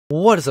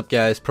What is up,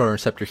 guys?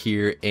 ProInterceptor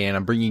here, and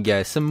I'm bringing you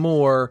guys some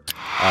more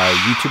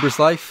YouTuber's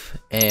life,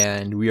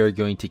 and we are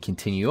going to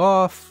continue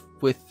off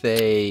with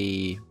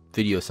a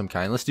video of some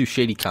kind. Let's do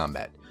Shady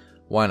Combat.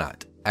 Why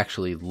not?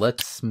 Actually,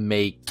 let's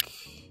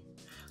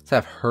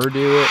have her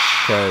do it,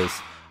 because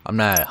I'm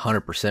not at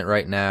 100%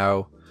 right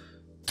now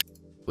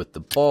with the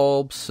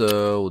bulb,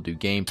 so we'll do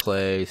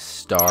gameplay,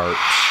 start.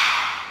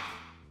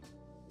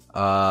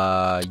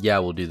 Yeah,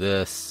 we'll do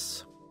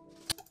this.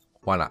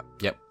 Why not?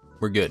 Yep,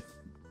 we're good.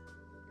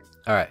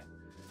 Alright.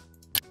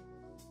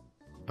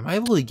 Am I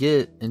able to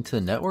get into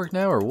the network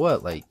now or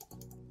what? Like,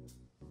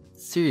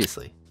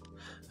 seriously.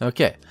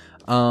 Okay.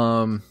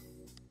 Alright,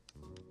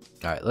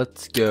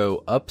 let's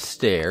go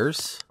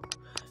upstairs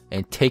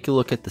and take a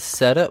look at the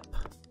setup.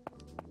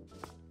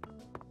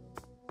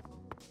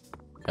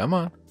 Come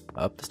on.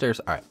 Up the stairs.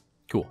 Alright,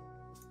 cool.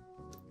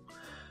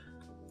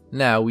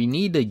 Now, we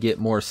need to get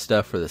more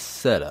stuff for the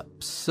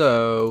setup.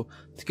 So,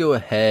 let's go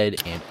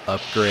ahead and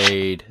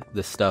upgrade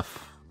the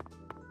stuff.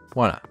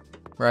 Why not?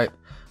 Right?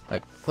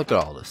 Like, look at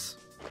all this.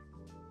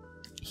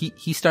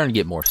 He's starting to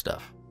get more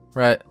stuff.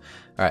 Right?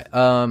 Alright,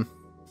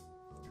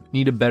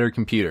 need a better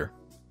computer.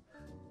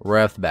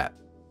 Right off the bat.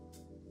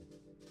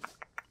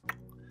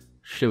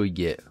 Should we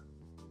get?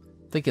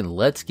 Thinking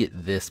let's get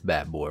this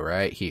bad boy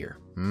right here.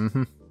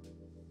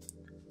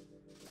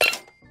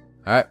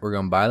 Alright, we're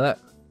gonna buy that.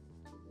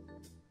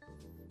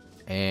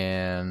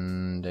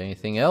 And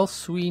anything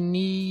else we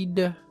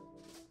need?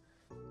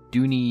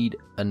 Do need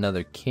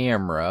another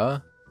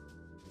camera.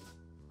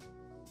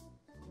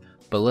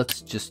 But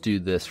let's just do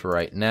this for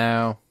right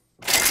now.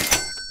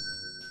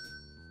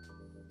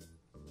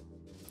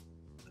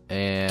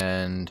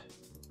 And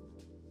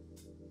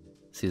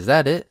see, is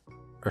that it?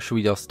 Or should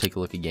we also take a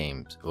look at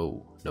games?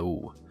 Oh,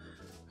 no.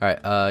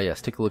 Alright,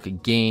 yes, take a look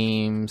at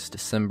games.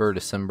 December.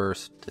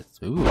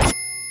 Ooh.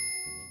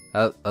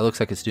 That looks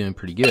like it's doing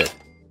pretty good.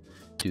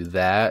 Do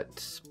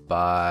that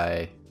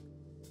by...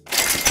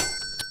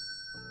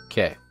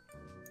 Okay.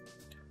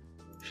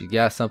 She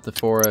got something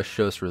for us.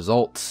 Show us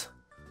results.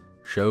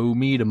 Show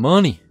me the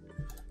money.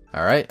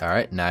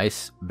 Alright,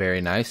 nice. Very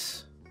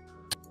nice.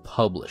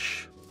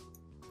 Publish.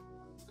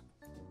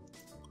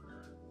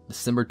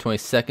 December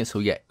 22nd, so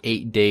we got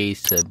 8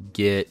 days to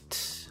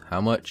get...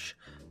 How much?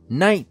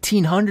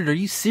 1,900, are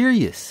you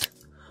serious?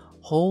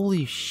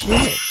 Holy shit.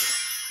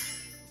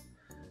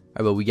 Alright,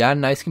 but we got a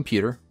nice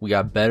computer. We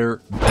got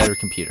better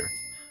computer.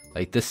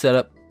 Like, this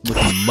setup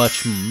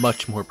looks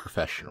much more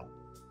professional.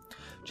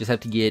 Just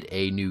have to get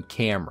a new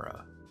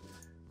camera.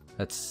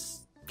 That's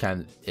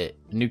kind of it.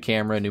 New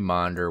camera, new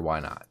monitor, why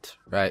not?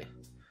 Right?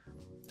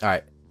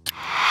 Alright.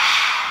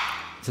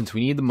 Since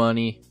we need the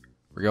money,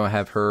 we're going to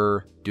have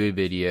her do a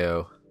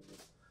video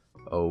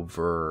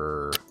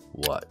over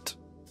what?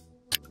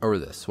 Over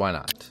this. Why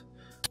not?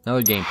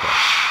 Another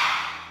gameplay.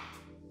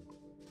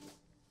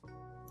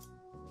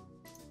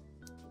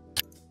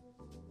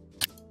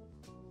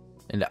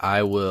 And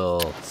I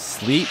will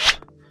sleep,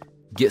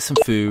 get some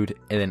food,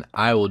 and then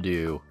I will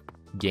do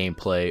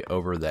gameplay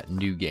over that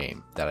new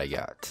game that I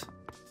got.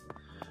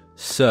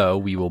 So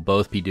we will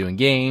both be doing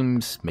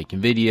games, making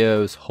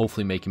videos,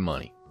 hopefully making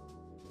money.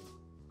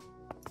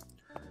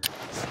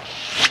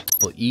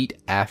 We'll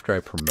eat after I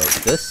promote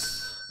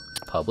this.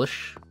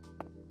 Publish.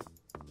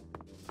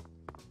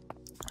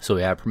 So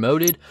we have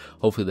promoted.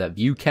 Hopefully that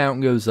view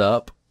count goes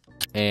up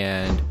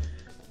and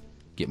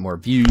get more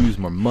views,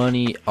 more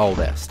money, all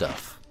that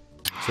stuff.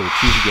 So we'll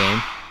choose a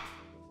game.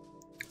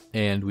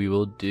 And we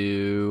will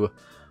do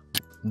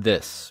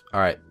this.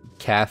 Alright.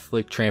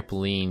 Catholic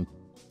trampoline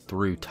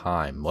through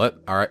time.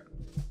 What? Alright.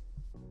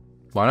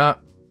 Why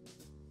not?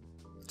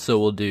 So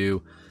we'll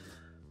do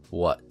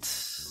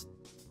what?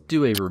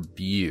 Do a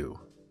review.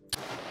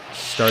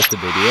 Start the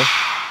video.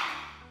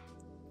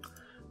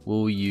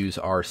 We'll use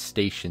our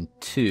station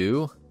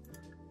 2.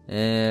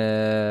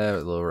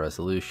 Low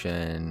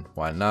resolution.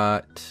 Why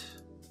not?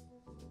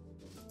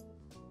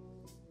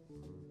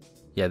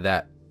 Yeah,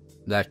 that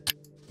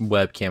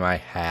webcam I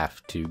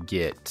have to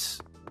get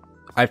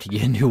a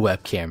new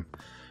webcam.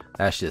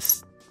 That's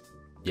just,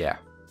 yeah,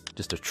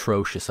 just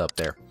atrocious up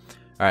there.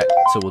 Alright,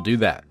 so we'll do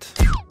that.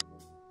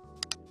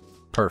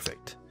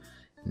 Perfect.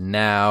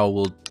 Now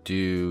we'll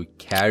do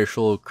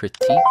casual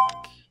critique,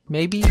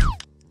 maybe?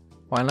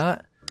 Why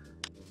not?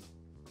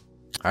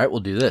 Alright,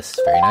 we'll do this.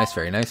 Very nice,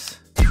 very nice.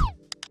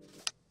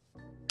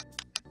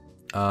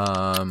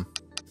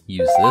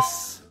 Use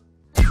this.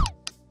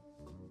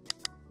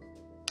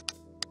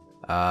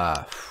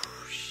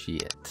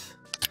 Shit.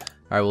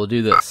 Alright, we'll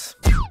do this.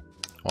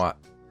 What?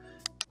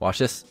 Watch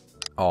this.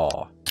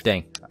 Aw,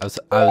 dang. I was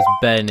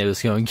betting it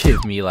was going to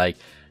give me, like,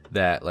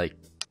 that, like,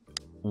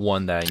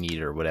 one that I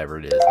need or whatever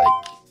it is. Like,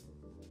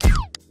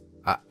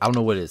 I don't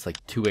know what it is.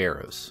 Like, 2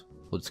 arrows.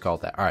 We'll just call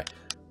it that. Alright.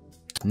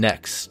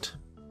 Next.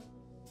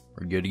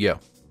 We're good to go.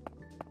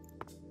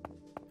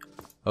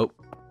 Oh.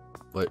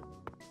 What?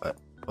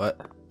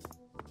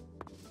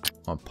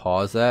 I'll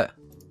pause that.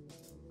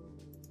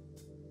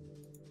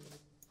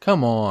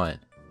 Come on.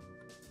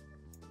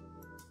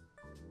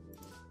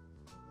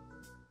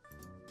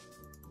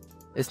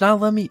 It's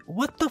not letting me.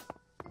 What the?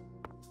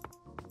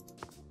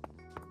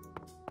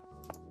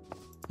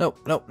 No,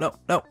 no, no,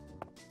 no.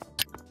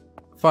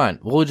 Fine,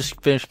 we'll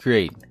just finish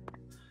creating.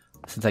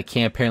 Since I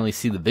can't apparently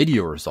see the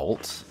video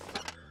results.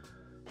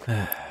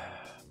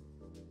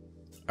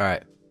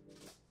 Alright.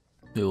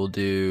 We will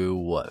do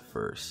what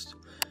first?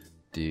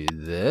 Do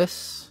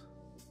this.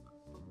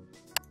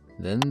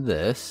 Then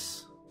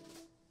this.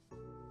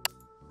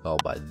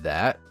 Followed by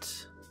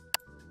that.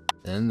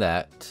 Then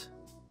that.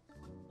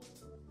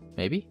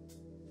 Maybe?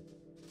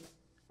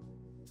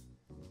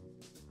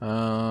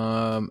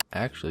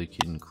 Actually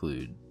could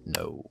include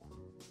no.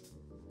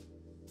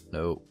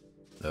 No.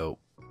 No.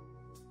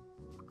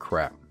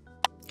 Crap.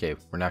 Okay,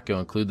 we're not going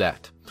to include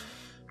that.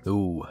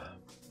 Ooh.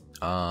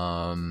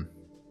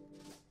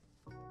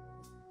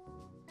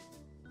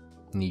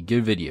 Need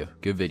good video.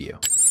 Good video.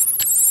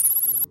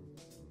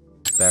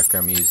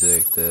 Background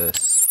music,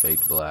 this, fade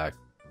black.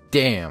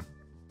 Damn.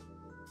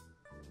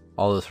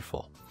 All those are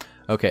full.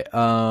 Okay,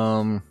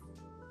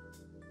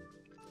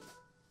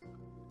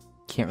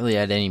 can't really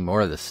add any more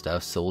of this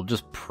stuff, so we'll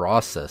just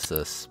process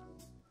this.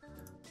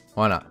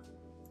 Why not?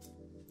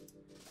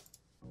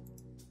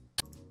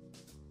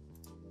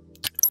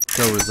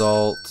 Show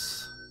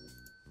results.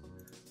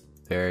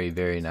 Very,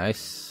 very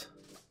nice.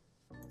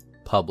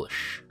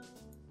 Publish.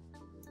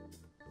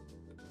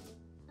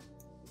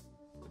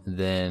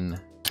 Then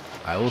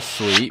I will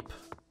sleep.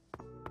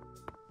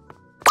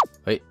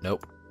 Wait,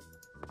 nope.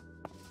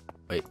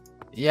 Wait.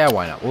 Yeah,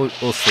 why not? We'll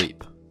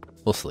sleep.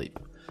 We'll sleep.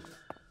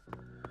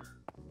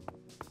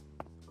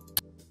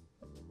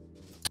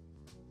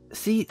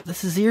 See,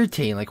 this is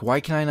irritating. Like,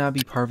 why can I not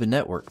be part of a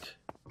network?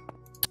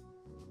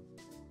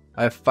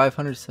 I have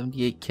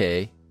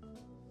 578k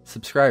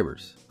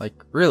subscribers. Like,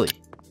 really?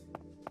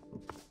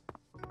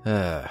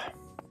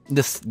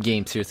 This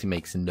game seriously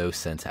makes no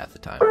sense half the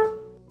time.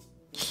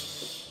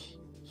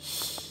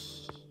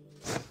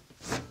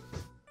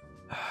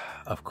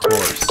 Of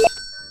course,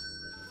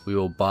 we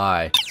will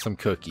buy some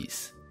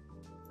cookies.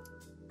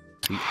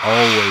 We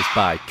always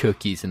buy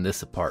cookies in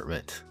this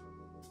apartment.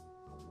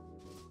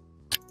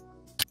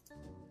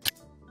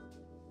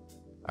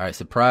 Alright,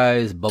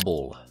 surprise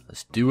bubble.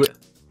 Let's do it.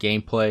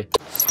 Gameplay,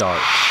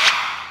 start.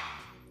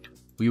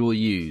 We will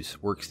use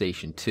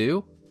workstation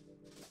 2.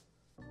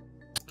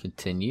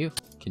 Continue,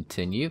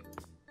 continue.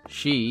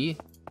 She,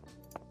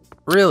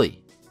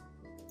 really?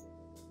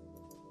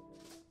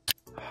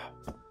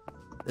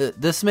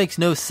 This makes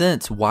no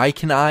sense. Why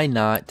can I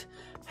not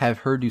have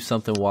her do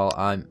something while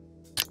I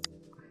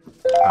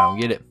don't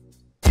get it.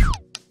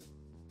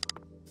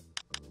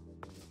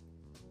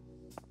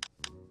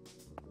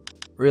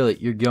 Really,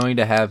 you're going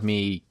to have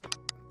me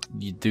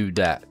do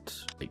that?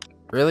 Like,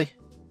 really?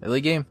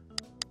 Really, game?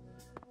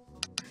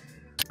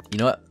 You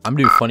know what? I'm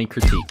doing funny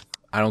critique.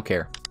 I don't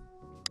care.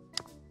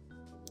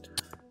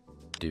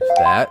 Do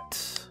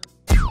that.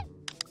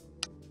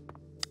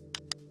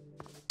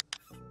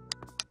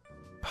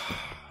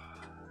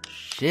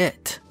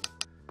 Shit.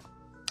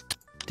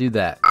 Do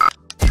that.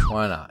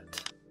 Why not?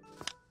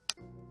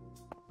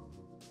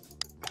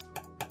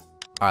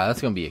 Alright,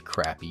 that's gonna be a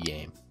crappy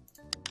game.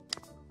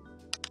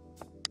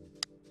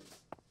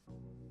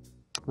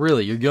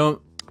 Really, you're going...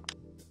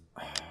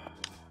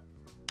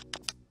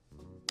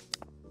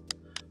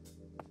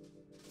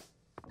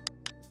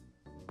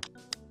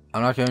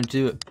 I'm not going to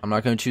do it. I'm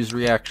not going to choose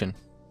reaction.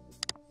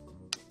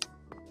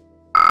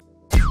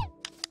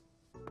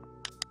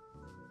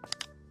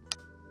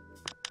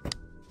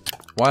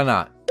 Why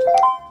not?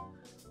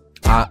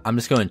 I'm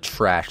just going to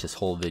trash this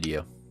whole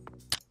video.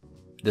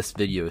 This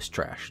video is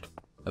trashed.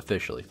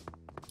 Officially.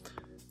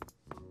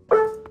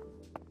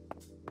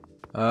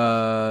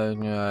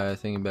 I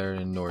think I better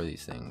ignore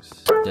these things.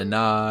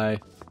 Deny.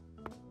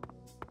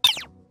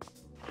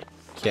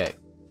 Okay.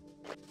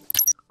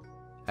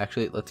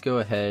 Actually, let's go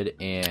ahead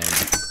and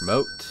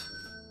promote.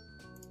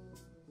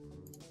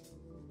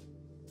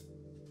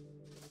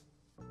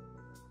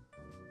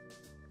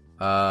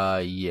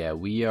 Yeah,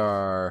 we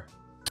are...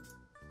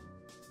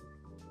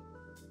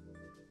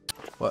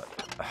 What?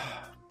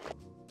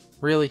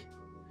 Really?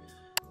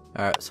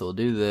 Alright, so we'll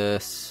do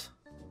this.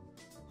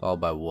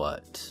 Followed by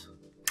what?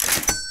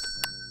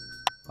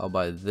 Followed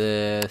by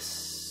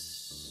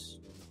this.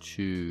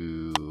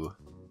 To...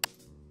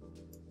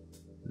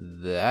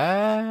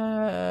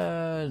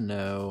 that?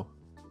 No.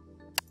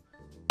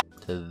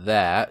 To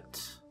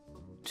that.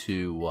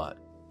 To what?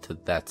 To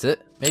that's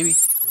it? Maybe?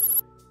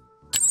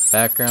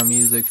 Background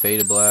music,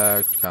 faded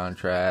black,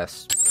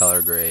 contrast,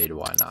 color grade,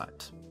 why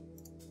not?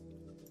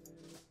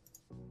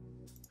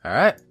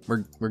 Alright,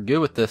 we're good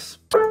with this.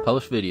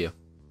 Publish video.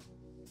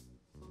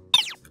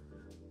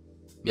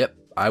 Yep,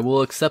 I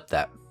will accept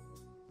that.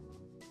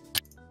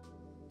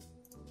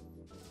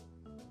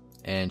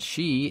 And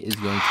she is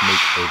going to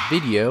make a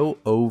video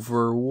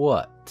over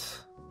what?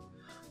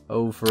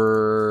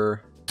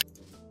 Over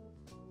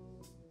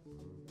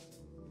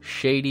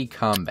Shady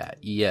Combat.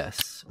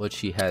 Yes, what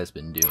she has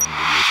been doing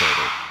videos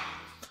over.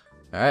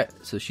 Alright,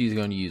 so she's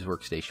going to use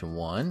workstation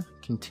 1.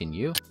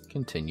 Continue.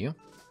 Continue.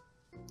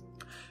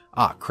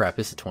 Ah, crap,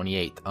 it's the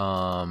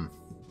 28th.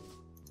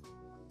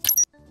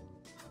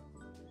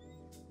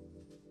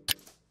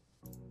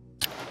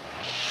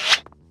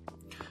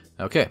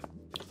 Okay.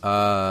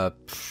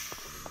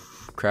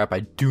 Crap, I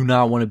do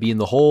not want to be in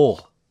the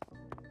hole.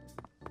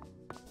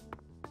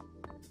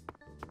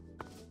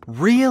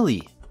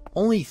 Really?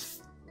 Only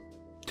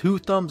 2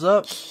 thumbs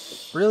up?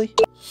 Really?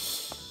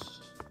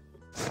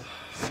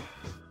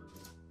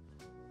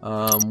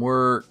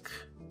 Work.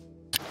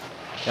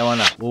 Yeah, why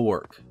not? We'll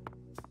work.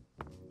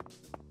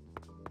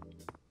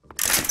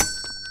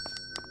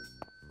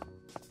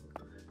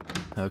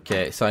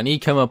 Okay, so I need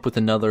to come up with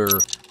another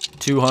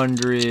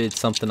 200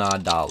 something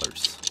odd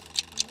dollars.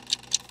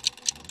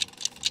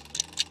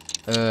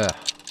 Ugh.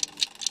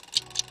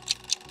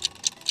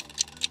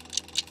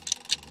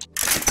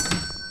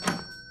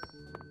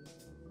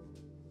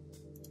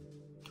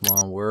 Come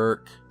on,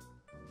 work.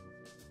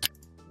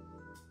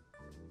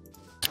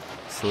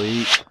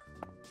 Sleep.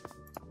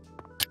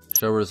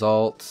 Show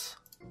results.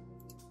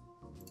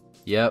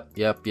 Yep.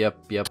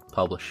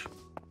 Publish.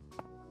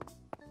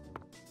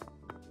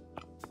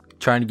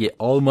 Trying to get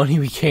all the money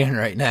we can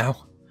right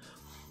now.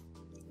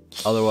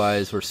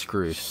 Otherwise, we're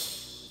screwed.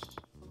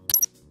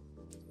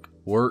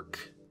 Work.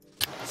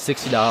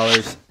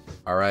 $60.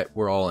 Alright,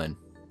 we're all in.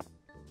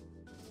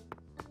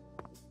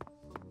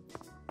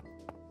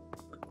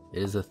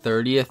 It is the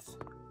 30th.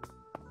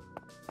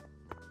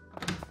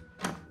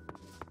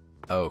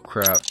 Oh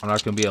crap, I'm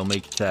not going to be able to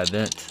make it to that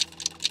event.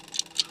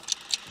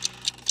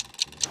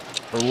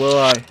 Or will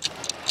I?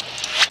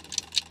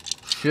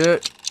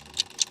 Shit.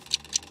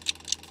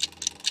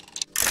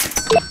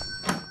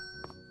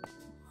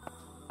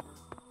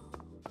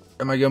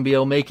 Am I going to be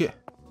able to make it?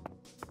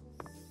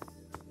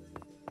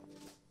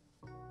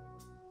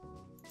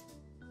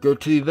 Go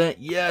to the event.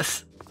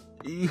 Yes.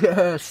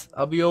 Yes.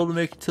 I'll be able to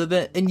make it to the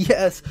event. And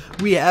yes,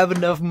 we have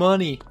enough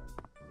money.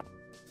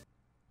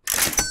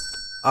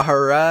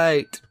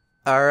 Alright.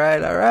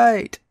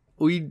 Alright.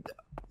 We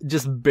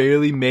just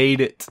barely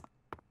made it.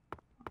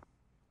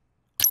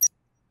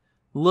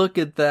 Look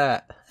at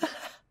that.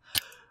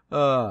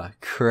 Oh,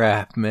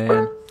 crap,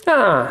 man.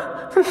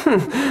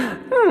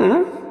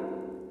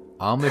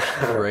 Amish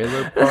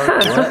trailer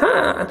park?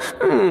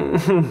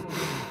 What?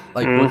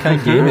 Like, what kind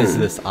of game is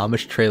this?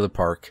 Amish trailer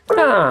park.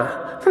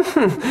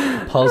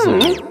 Puzzle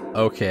game.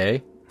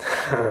 Okay.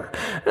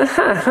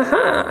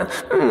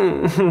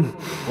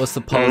 What's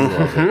the puzzle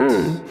of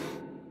it?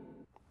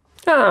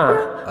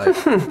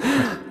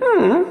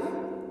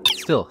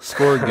 Still,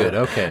 score good.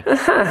 Okay.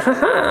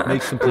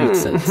 Makes complete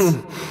sense.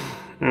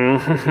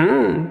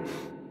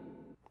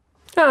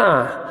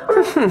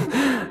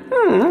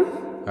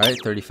 Alright,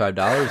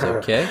 $35.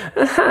 Okay.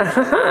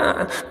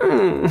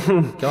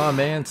 Come on,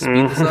 man.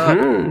 Speed this up.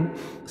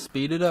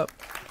 Speed it up.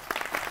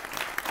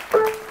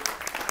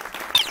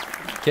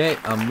 Okay,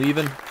 I'm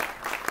leaving.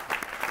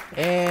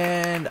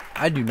 And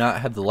I do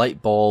not have the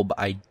light bulb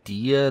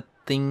idea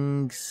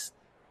things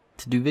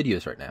to do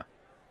videos right now.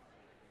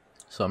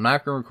 So I'm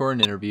not going to record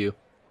an interview.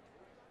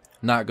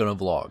 I'm not going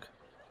to vlog.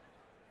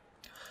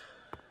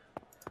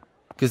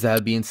 Because that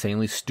would be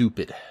insanely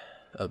stupid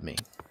of me.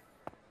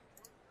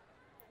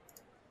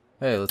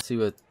 Hey, let's see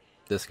what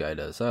this guy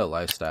does. Oh,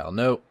 lifestyle.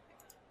 Nope.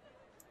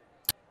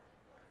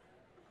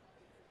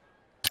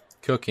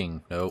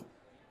 Cooking. Nope.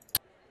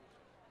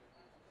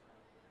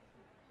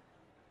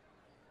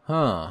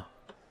 Huh.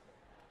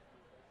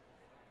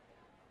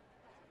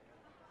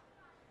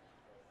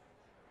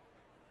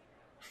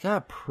 He's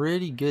got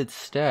pretty good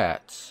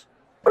stats.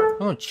 I'm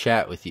gonna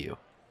chat with you.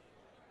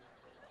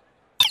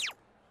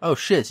 Oh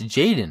shit, it's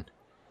Jaden.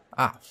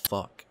 Ah,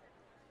 fuck.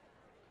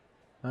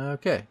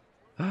 Okay.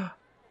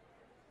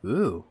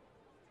 Ooh.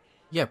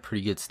 You got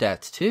pretty good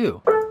stats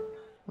too.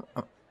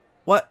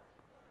 What?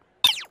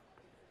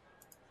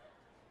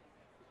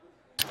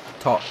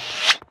 Talk.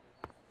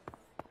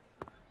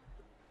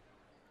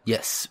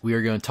 Yes, we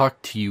are going to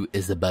talk to you,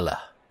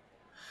 Isabella.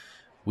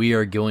 We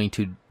are going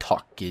to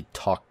talk,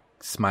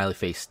 smiley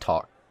face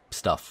talk,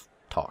 stuff,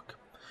 talk.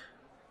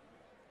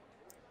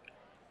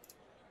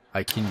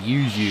 I can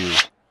use you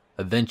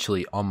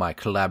eventually on my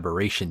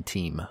collaboration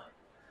team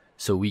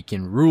so we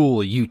can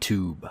rule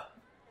YouTube.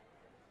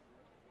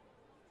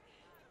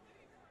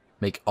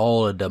 Make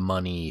all of the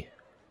money.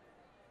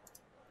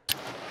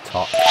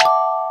 Talk.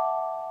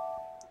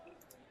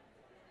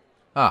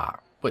 Ah,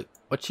 wait,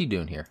 what's she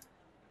doing here?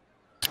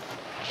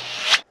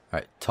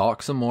 Alright,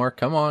 talk some more.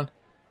 Come on.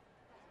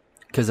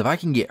 Because if I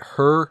can get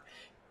her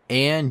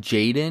and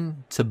Jaden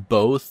to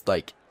both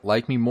like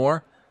me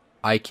more,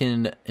 I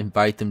can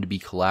invite them to be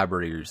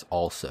collaborators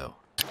also.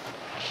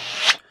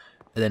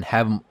 And then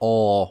have them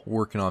all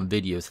working on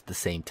videos at the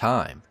same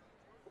time.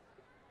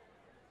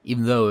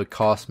 Even though it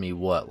cost me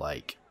what,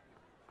 like...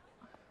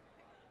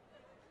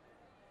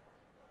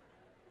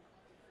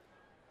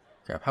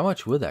 Crap, how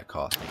much would that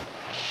cost me?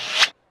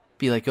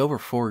 Be like over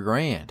 $4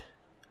 grand.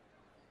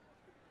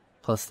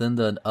 Plus then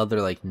the other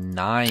like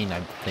 9, I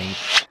think.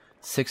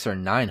 6 or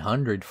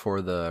 900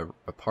 for the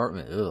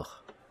apartment. Ugh.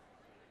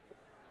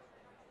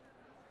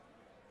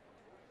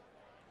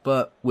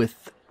 But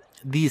with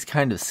these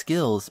kind of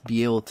skills,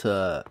 be able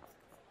to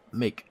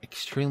make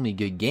extremely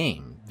good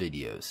game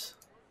videos.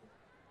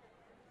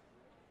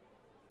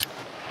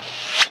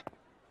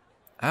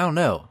 I don't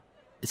know.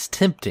 It's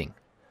tempting.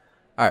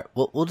 Alright,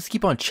 we'll just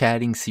keep on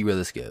chatting, see where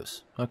this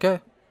goes. Okay?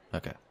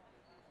 Okay.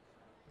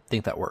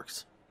 Think that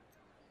works.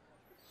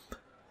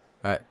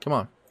 Alright, come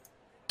on.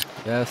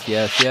 Yes,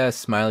 yes, yes.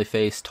 Smiley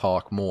face,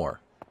 talk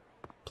more.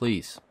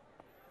 Please.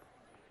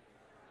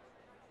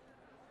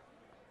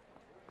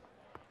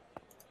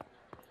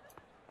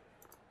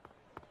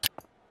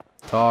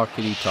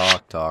 Talkity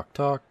talk, talk,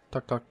 talk,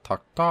 talk, talk,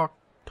 talk, talk,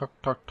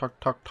 talk, talk, talk,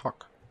 talk,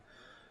 talk.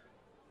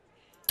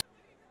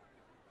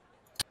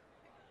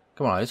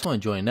 Come on, I just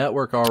want to join a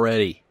network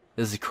already.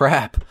 This is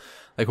crap.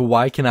 Like,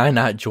 why can I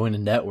not join a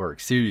network?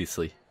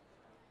 Seriously.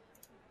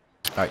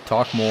 Alright,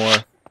 talk more.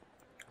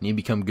 Need to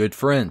become good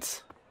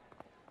friends.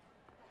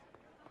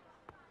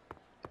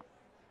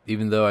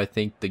 Even though I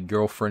think the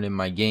girlfriend in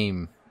my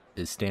game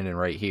is standing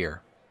right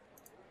here.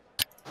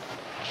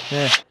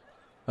 Eh.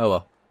 Oh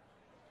well.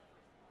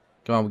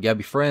 Come on, we gotta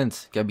be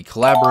friends. Gotta be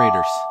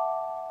collaborators.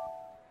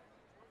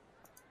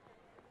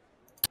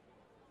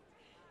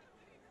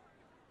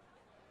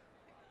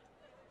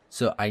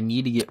 So I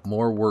need to get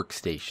more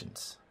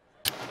workstations.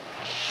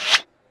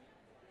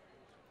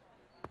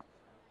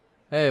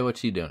 Hey,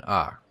 what you doing?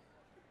 Ah.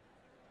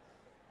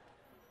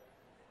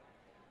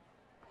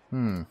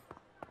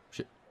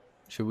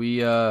 Should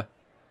we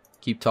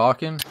keep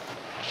talking?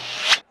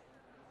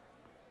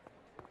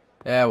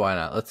 Yeah, why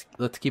not?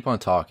 Let's keep on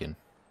talking.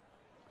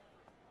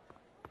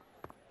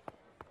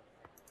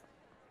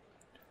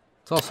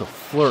 It's also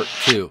flirt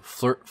too.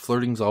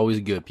 Flirting's always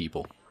good,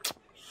 people.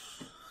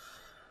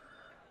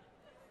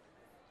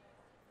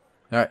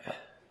 All right.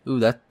 Ooh,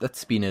 that's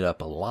speeding it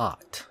up a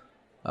lot.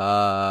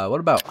 What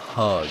about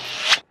hug?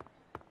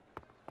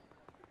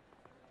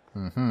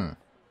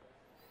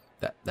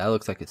 That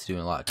looks like it's doing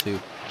a lot too.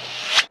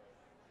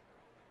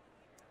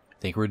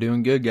 Think we're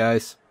doing good,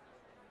 guys.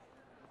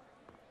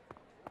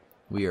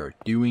 We are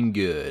doing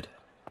good.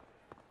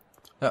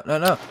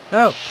 No.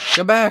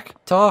 Come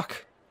back.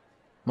 Talk.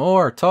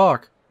 More.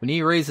 Talk. We need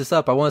to raise this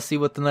up. I want to see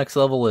what the next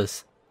level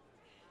is.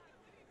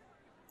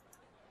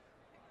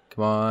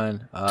 Come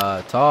on.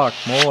 Talk.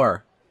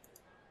 More.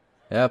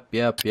 Yep.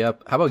 How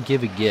about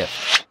give a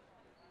gift?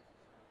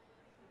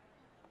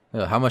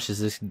 How much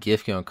is this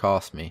gift going to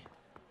cost me?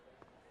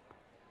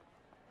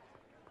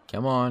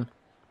 Come on.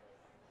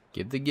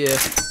 Give the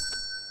gift.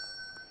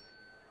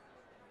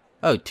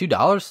 Oh,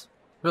 $2?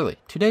 Really?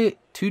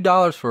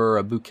 $2 for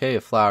a bouquet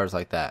of flowers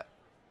like that.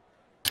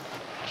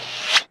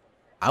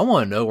 I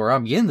want to know where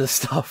I'm getting this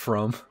stuff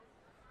from.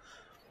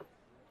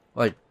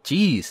 Like,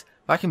 geez.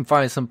 If I can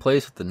find some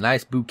place with a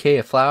nice bouquet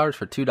of flowers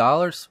for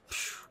 $2,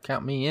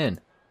 count me in.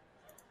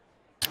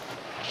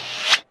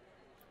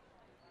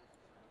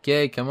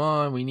 Okay, come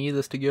on. We need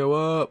this to go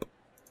up.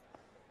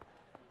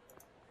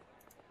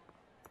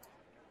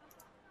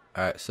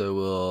 Alright, so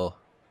we'll...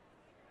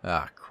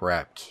 Ah,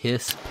 crap.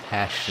 Kiss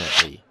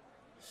passionately.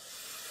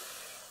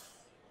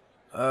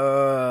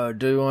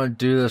 Do you want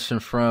to do this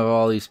in front of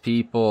all these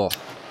people?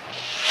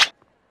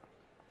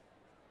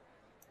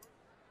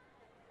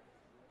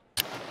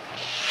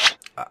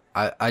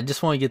 I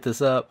just want to get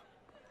this up.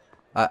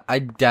 I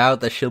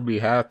doubt that she'll be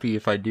happy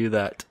if I do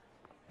that.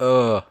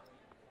 Ugh.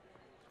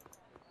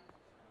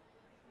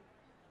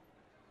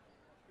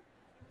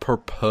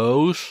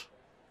 Propose?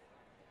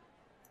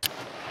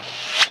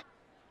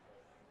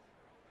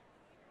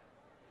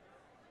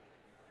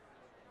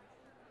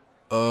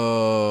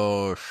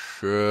 Oh,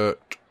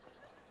 shit.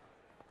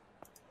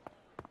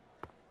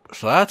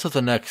 So that's what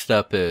the next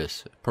step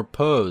is.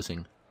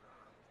 Proposing.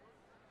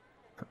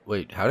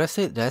 Wait, how did I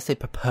say it? Did I say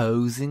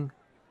proposing?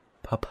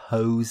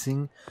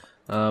 Proposing?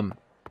 Yeah,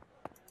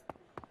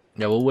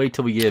 we'll wait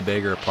till we get a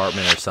bigger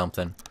apartment or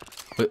something.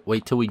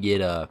 Wait till we get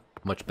a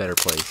much better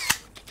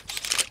place.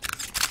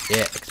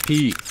 Yeah,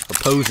 XP.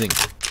 Proposing.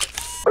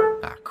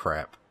 Ah,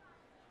 crap.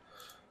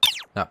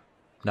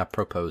 Not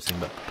proposing,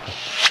 but...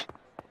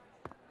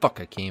 Fuck,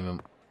 I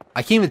can't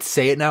even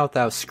say it now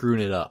without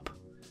screwing it up.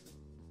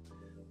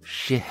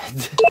 Shit.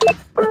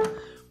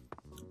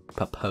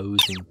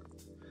 Proposing.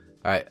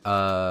 Alright,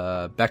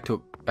 back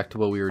to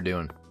what we were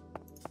doing.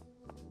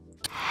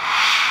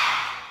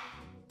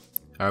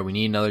 Alright, we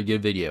need another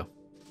good video.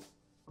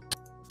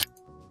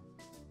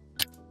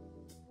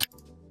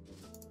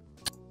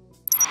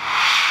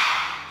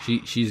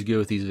 She's good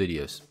with these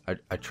videos.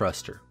 I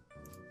trust her.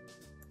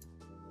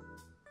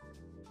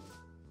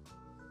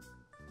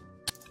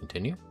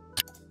 Continue.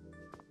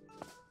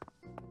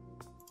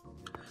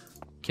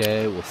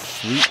 Okay, we'll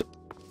sleep.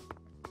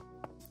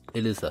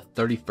 It is the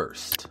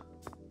 31st.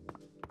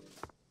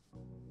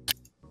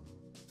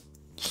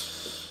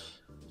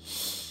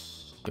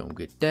 Don't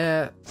get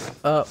that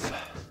up.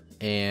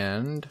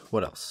 And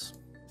what else?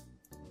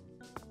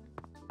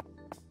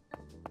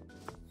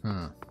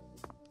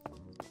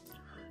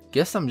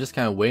 Guess I'm just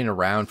kind of waiting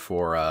around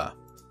for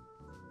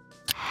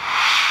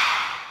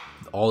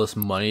all this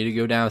money to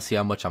go down, see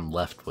how much I'm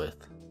left with.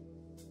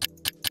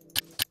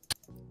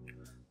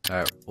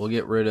 Alright, we'll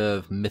get rid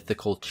of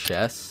mythical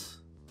chess.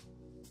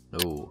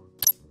 Oh.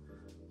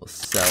 We'll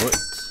sell it.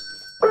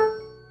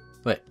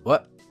 Wait,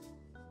 what?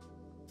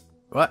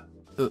 What?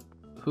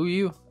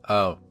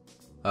 Oh.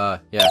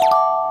 Yeah.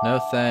 No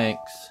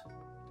thanks.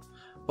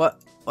 What?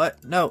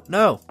 What? No,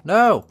 no,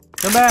 no!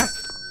 Come back!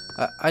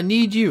 I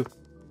need you!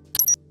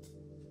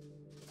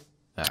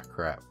 Ah,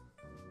 crap.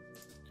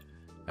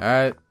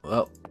 Alright,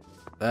 well.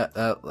 I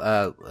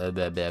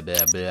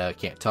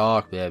can't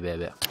talk.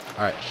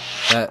 Alright.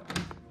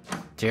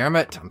 Damn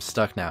it, I'm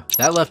stuck now.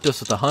 That left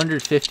us with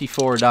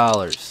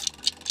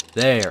 $154.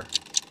 There.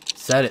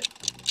 Set it.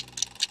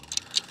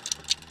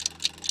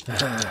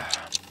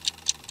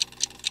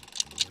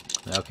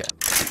 Okay.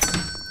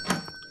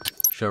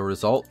 Show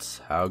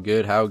results. How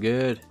good, how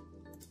good?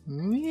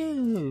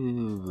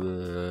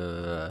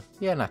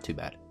 Yeah, not too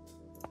bad.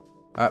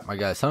 Alright, my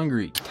guy's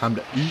hungry. Time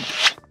to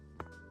eat.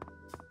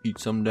 Eat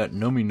some of that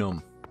nummy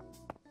num.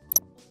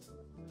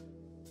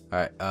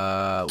 Alright,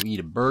 we eat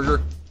a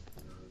burger.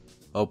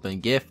 Open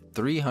gift.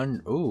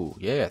 300. Oh,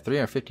 yeah,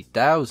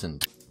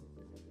 350,000.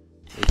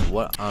 Is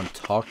what I'm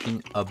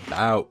talking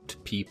about,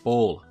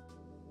 people.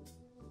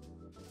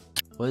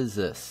 What is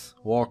this?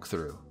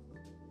 Walkthrough.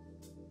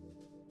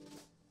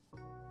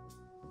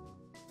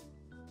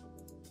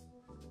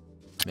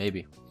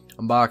 Maybe.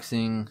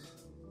 Unboxing.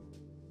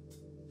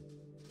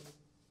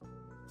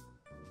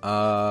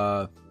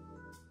 I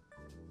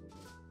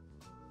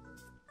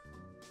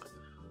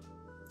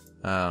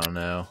don't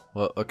know.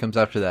 What comes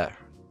after that?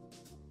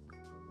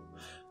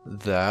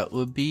 That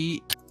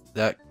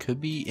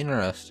could be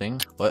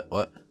interesting.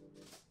 What?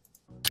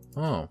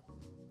 Oh.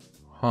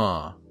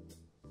 Huh.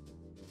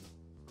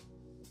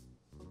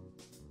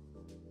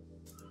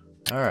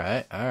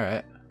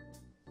 Alright.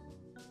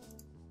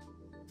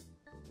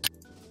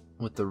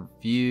 With the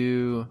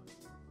review.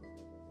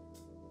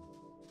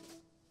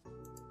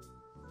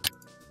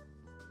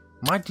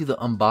 Might do the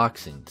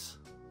unboxings.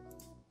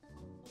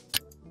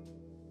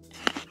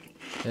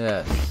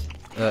 Yes.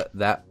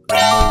 That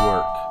may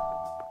work.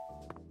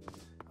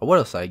 What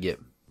else did I get?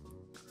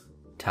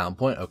 Town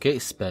point. Okay,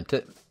 spent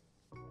it.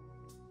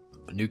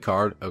 A new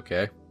card.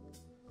 Okay.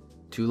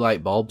 2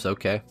 light bulbs.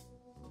 Okay.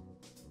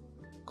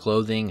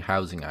 Clothing,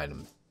 housing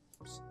items.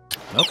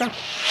 Okay.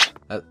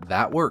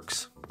 That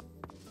works.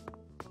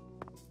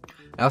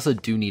 I also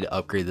do need to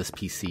upgrade this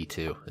PC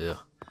too. Ugh.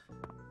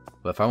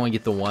 But if I want to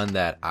get the one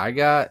that I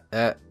got,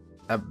 that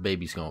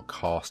baby's going to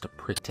cost a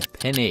pretty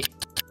penny.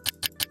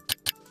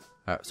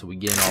 Alright, so we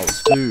get in all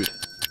this food.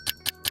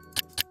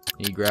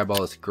 You grab all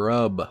this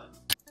grub.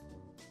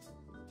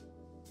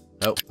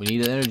 Nope, we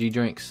need the energy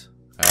drinks.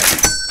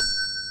 Alright.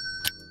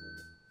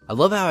 I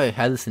love how I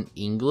had this in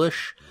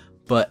English,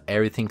 but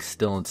everything's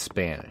still in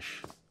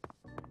Spanish.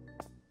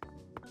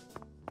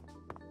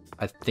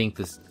 I think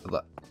this...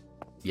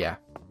 Yeah.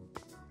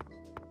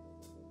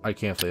 I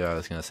can't believe I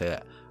was going to say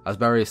that. I was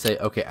about ready to say,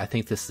 okay, I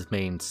think this is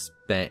made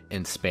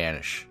in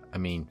Spanish. I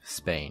mean,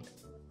 Spain.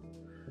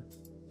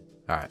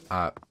 Alright,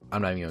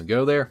 I'm not even going to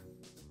go there.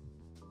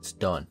 It's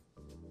done.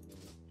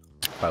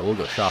 But we'll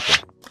go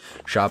shopping.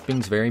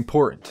 Shopping's very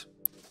important.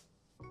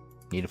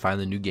 Need to find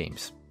the new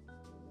games.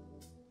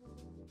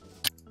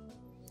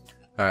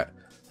 Alright.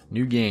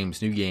 New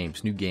games.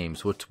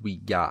 What do we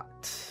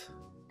got?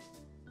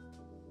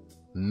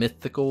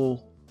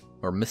 Mystical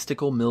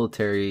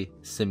Military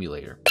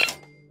Simulator.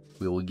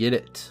 We will get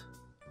it.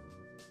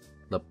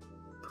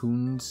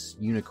 Lapoon's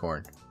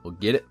Unicorn. We'll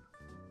get it.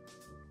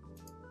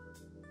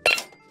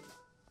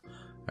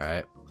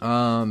 Alright.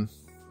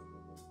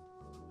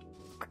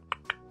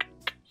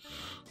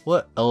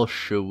 What else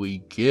should we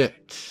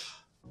get?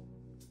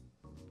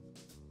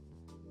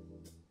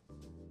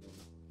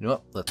 You know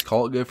what? Let's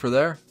call it good for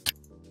there.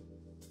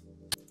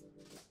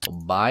 We'll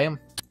buy them.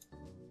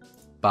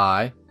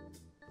 Buy.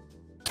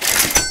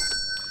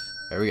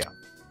 There we go.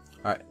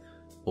 Alright.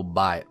 We'll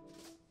buy it.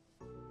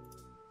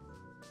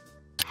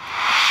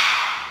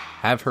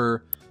 Have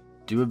her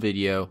do a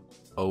video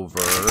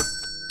over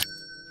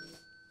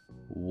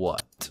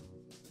what?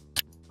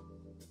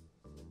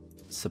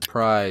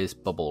 Surprise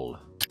bubble.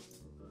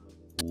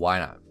 Why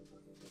not?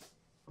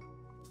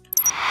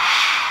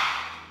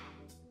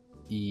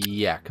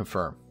 Yeah,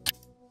 confirm.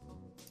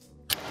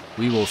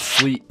 We will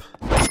sleep.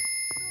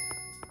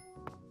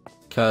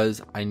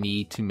 Because I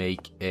need to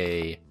make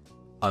a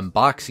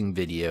unboxing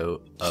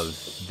video of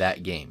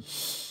that game.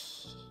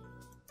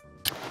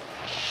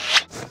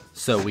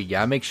 So we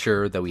gotta make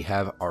sure that we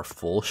have our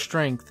full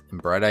strength and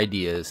bright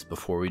ideas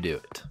before we do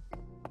it.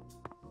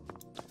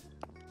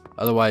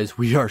 Otherwise,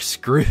 we are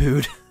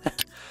screwed.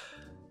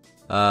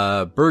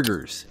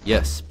 Burgers.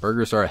 Yes,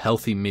 burgers are a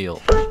healthy meal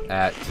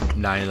at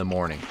 9 in the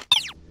morning.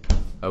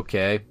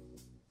 Okay.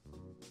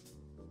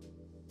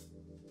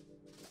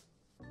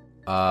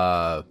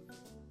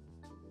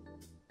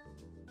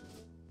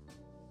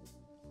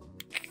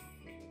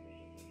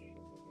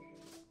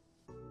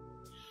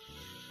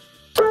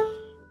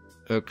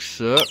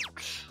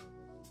 Except,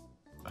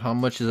 how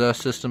much is that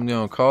system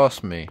gonna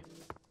cost me?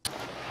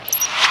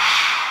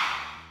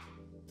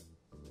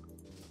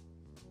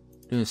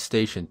 Doing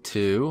station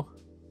 2.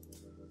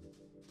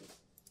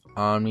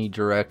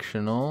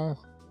 Omnidirectional.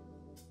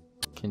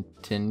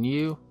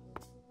 Continue.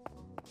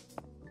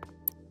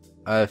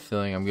 I have a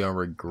feeling I'm gonna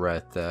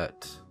regret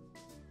that.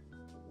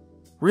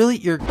 Really?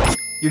 You're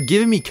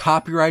giving me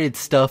copyrighted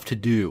stuff to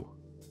do.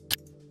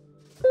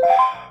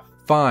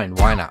 Fine,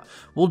 why not?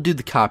 We'll do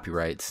the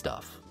copyrighted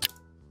stuff.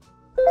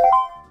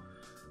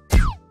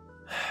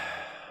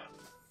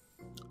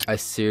 I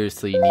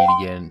seriously need to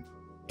get in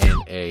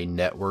a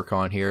network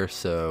on here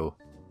so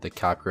the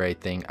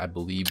copyright thing, I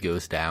believe,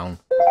 goes down.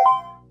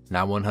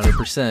 Not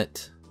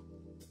 100%.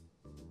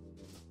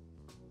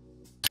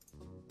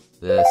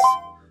 This.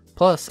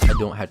 Plus, I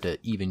don't have to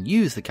even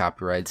use the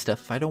copyrighted stuff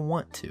if I don't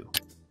want to.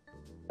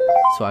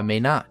 So I may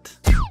not.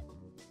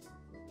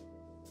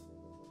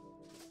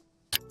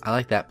 I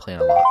like that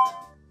plan a lot.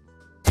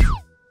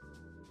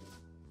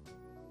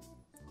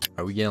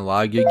 Are we getting a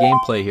lot of good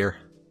gameplay here?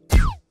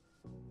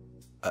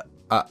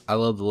 I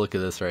love the look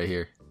of this right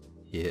here.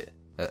 Yeah,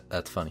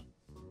 that's funny.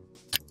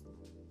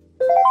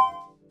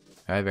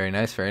 Alright, very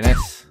nice, very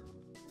nice.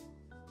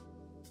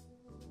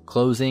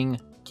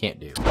 Closing, can't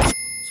do.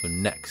 So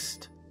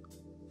next.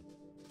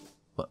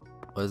 What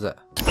is that?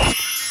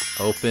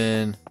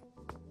 Open.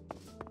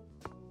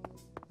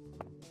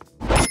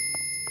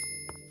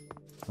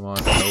 Come on,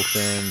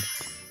 open.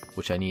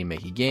 Which I need to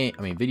make a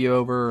video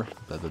over.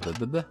 Blah, blah, blah,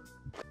 blah, blah.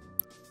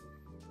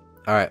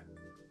 Alright.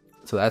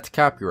 So that's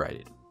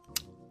copyrighted.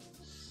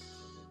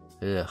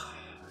 Ugh.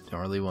 Don't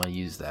really want to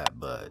use that,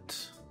 but...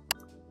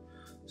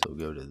 So we'll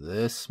go to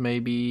this,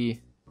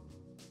 maybe.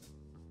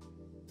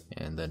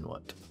 And then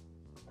what?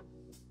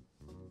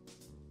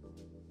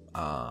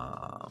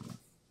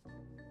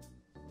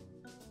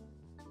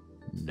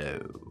 No.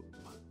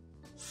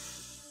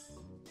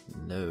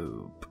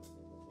 Nope.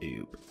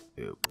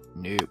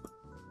 Nope.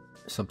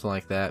 Something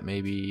like that,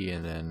 maybe,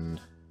 and then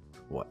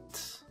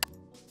what?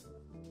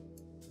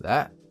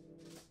 That.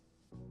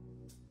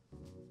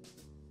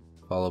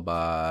 Followed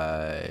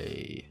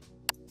by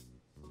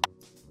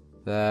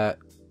that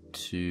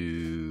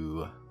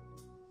to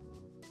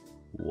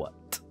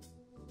what?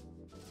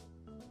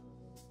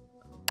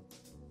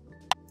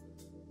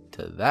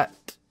 To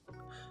that.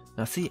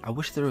 Now see, I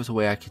wish there was a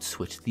way I could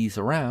switch these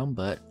around,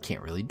 but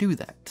can't really do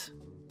that.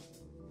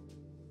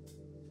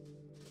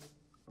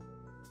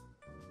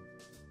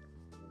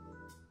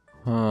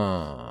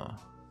 Huh.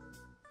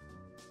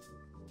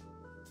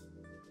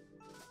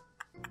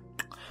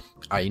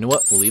 Alright, you know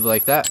what? We'll leave it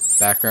like that.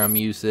 Background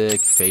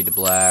music, fade to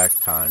black,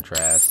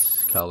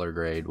 contrast, color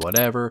grade,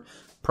 whatever.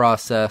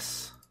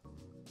 Process.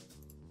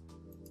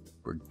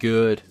 We're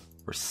good.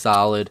 We're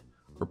solid.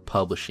 We're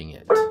publishing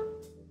it.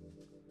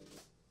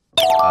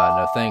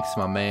 No thanks,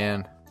 my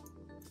man.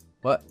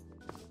 What?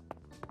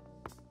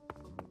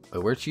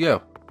 Wait, where'd you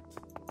go?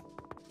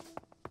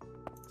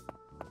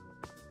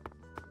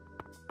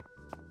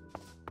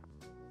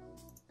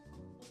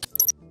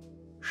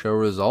 Show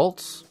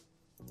results?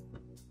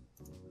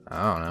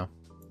 I don't know.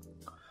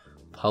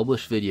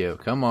 Publish video.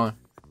 Come on.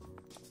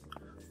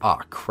 Aw,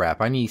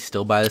 crap. I need to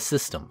still buy the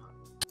system.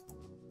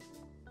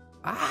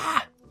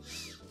 Ah!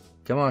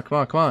 Come on, come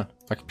on, come on.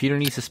 My computer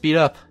needs to speed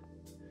up.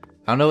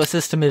 I don't know what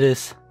system it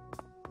is.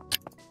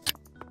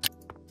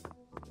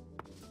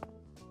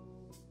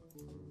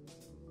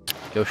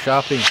 Go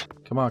shopping.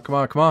 Come on, come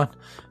on, come on.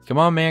 Come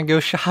on, man. Go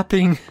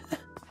shopping.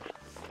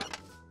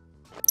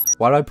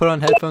 Why do I put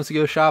on headphones to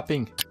go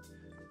shopping?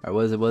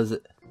 Alright, what is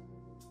it?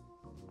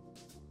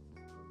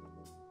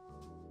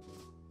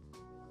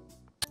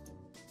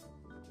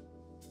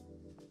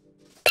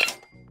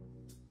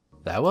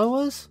 That what it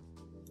was?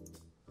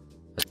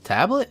 A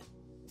tablet?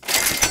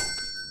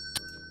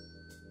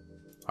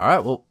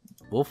 Alright, well,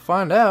 we'll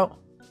find out.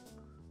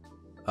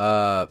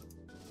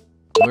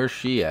 Where's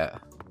she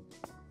at?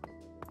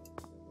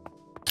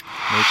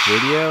 Make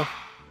video?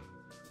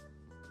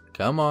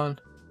 Come on.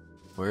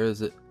 Where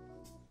is it?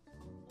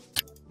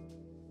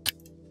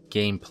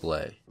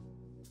 Gameplay. Is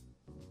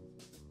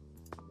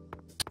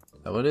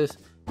that what it is?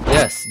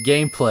 Yes,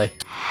 gameplay.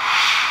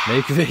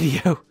 Make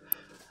video.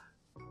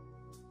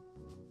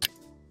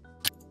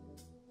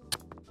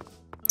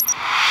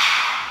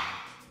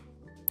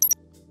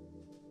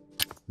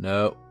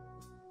 No.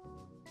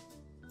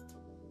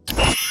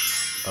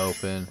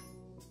 Open.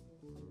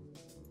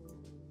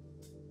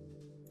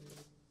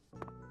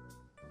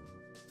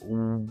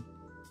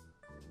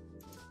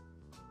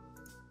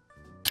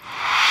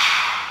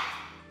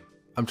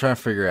 I'm trying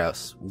to figure out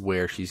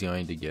where she's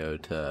going to go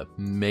to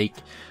make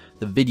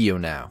the video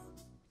now,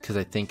 because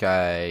I think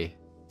I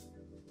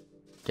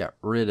got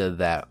rid of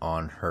that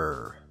on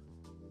her.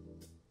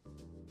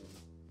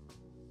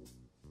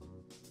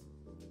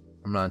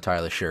 I'm not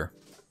entirely sure.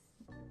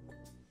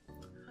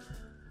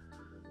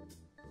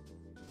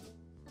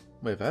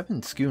 Wait, have I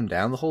been scooting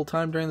down the whole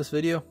time during this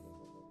video?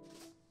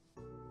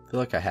 I feel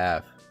like I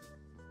have.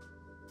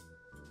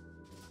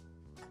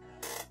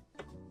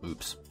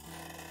 Oops.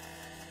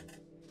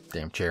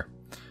 Damn chair.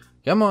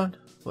 Come on.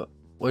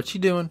 What's she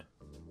doing?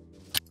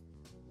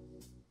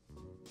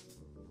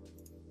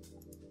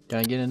 Can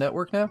I get a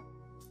network now?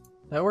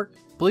 Network?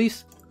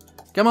 Please?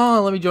 Come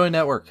on, let me join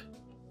network.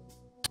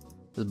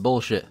 This is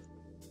bullshit.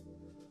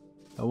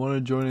 I want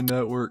to join a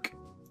network.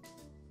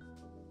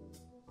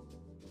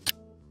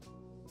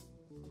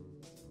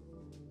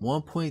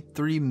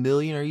 1.3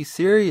 million? Are you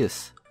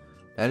serious?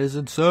 That is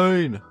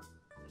insane.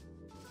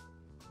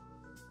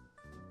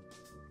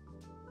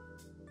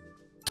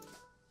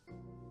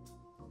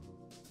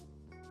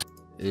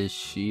 Is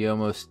she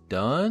almost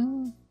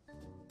done?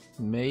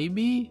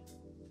 Maybe?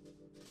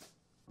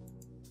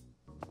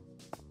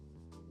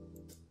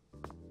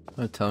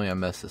 Don't tell me I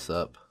messed this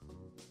up.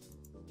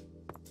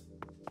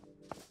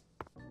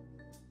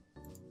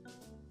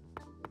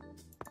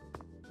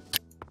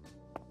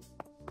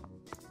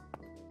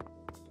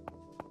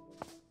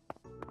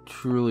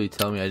 Truly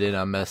tell me I did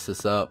not mess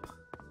this up.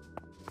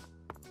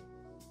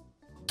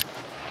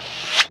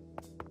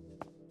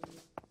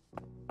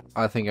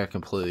 I think I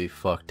completely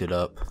fucked it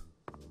up.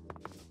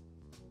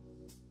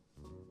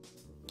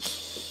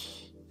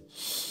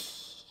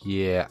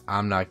 Yeah,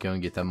 I'm not gonna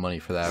get that money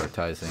for the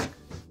advertising.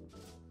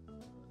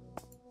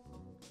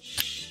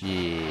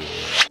 Shit.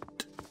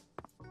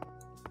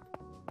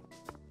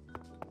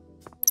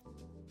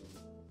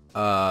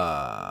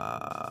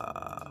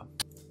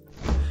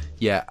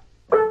 Yeah.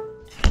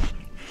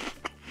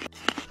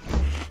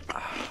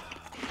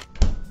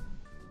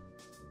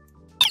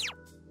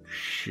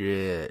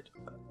 Shit.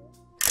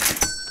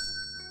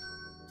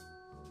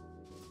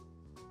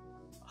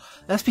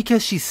 That's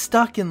because she's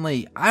stuck in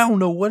late. I don't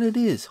know what it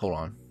is. Hold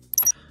on.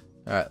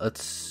 Alright,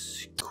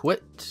 let's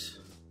quit.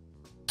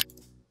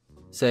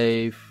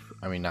 Save.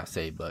 I mean, not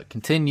save, but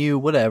continue.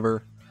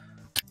 Whatever.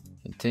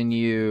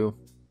 Continue.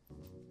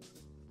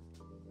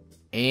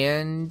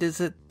 And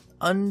is it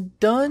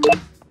undone?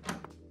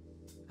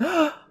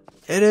 It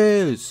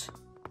is.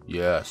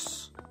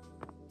 Yes.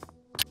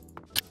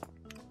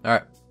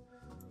 Alright.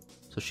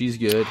 So she's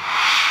good.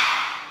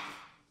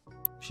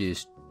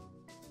 She's...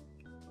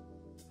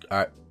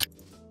 Alright.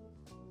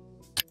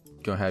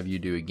 Gonna have you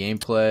do a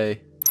gameplay.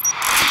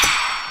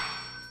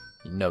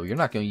 No, you're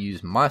not gonna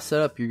use my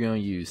setup. You're gonna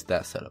use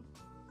that setup.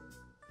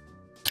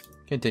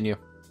 Continue.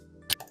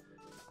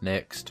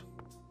 Next.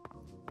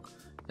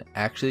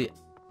 Actually...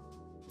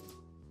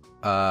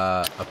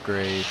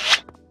 upgrade.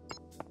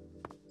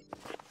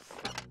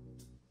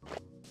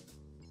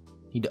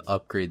 Need to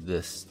upgrade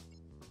this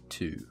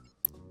too.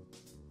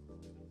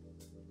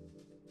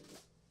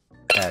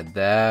 Add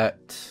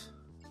that.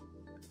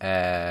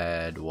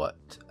 Add what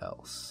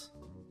else?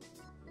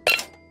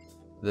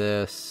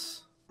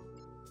 This.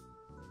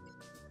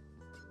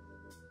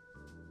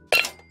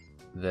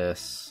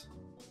 This.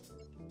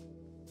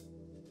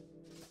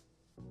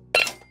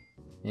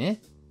 Eh?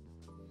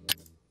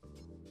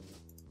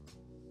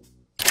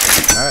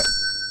 Alright.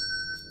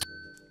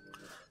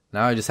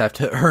 Now I just have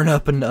to earn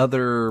up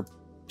another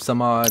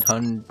some odd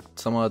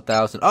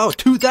thousand. Oh,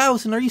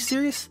 2,000! Are you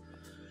serious?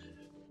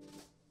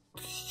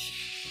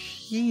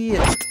 Shit.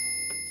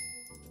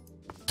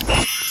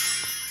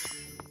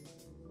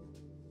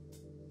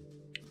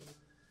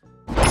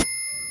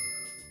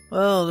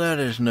 Well, that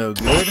is no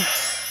good.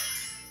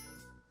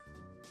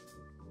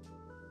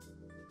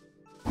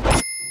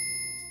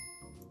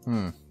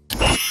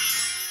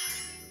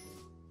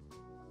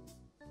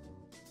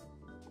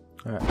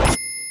 Alright.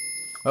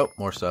 Oh,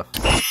 more stuff.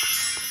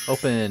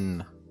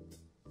 Open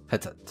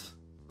headset.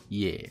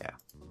 Yeah.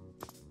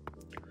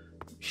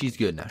 She's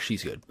good now.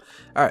 She's good.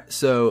 Alright,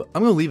 so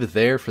I'm going to leave it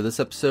there for this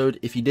episode.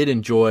 If you did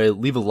enjoy,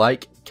 leave a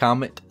like,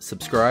 comment,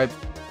 subscribe.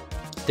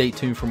 Stay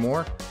tuned for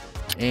more.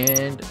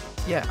 And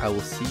yeah, I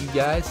will see you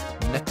guys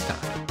next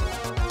time.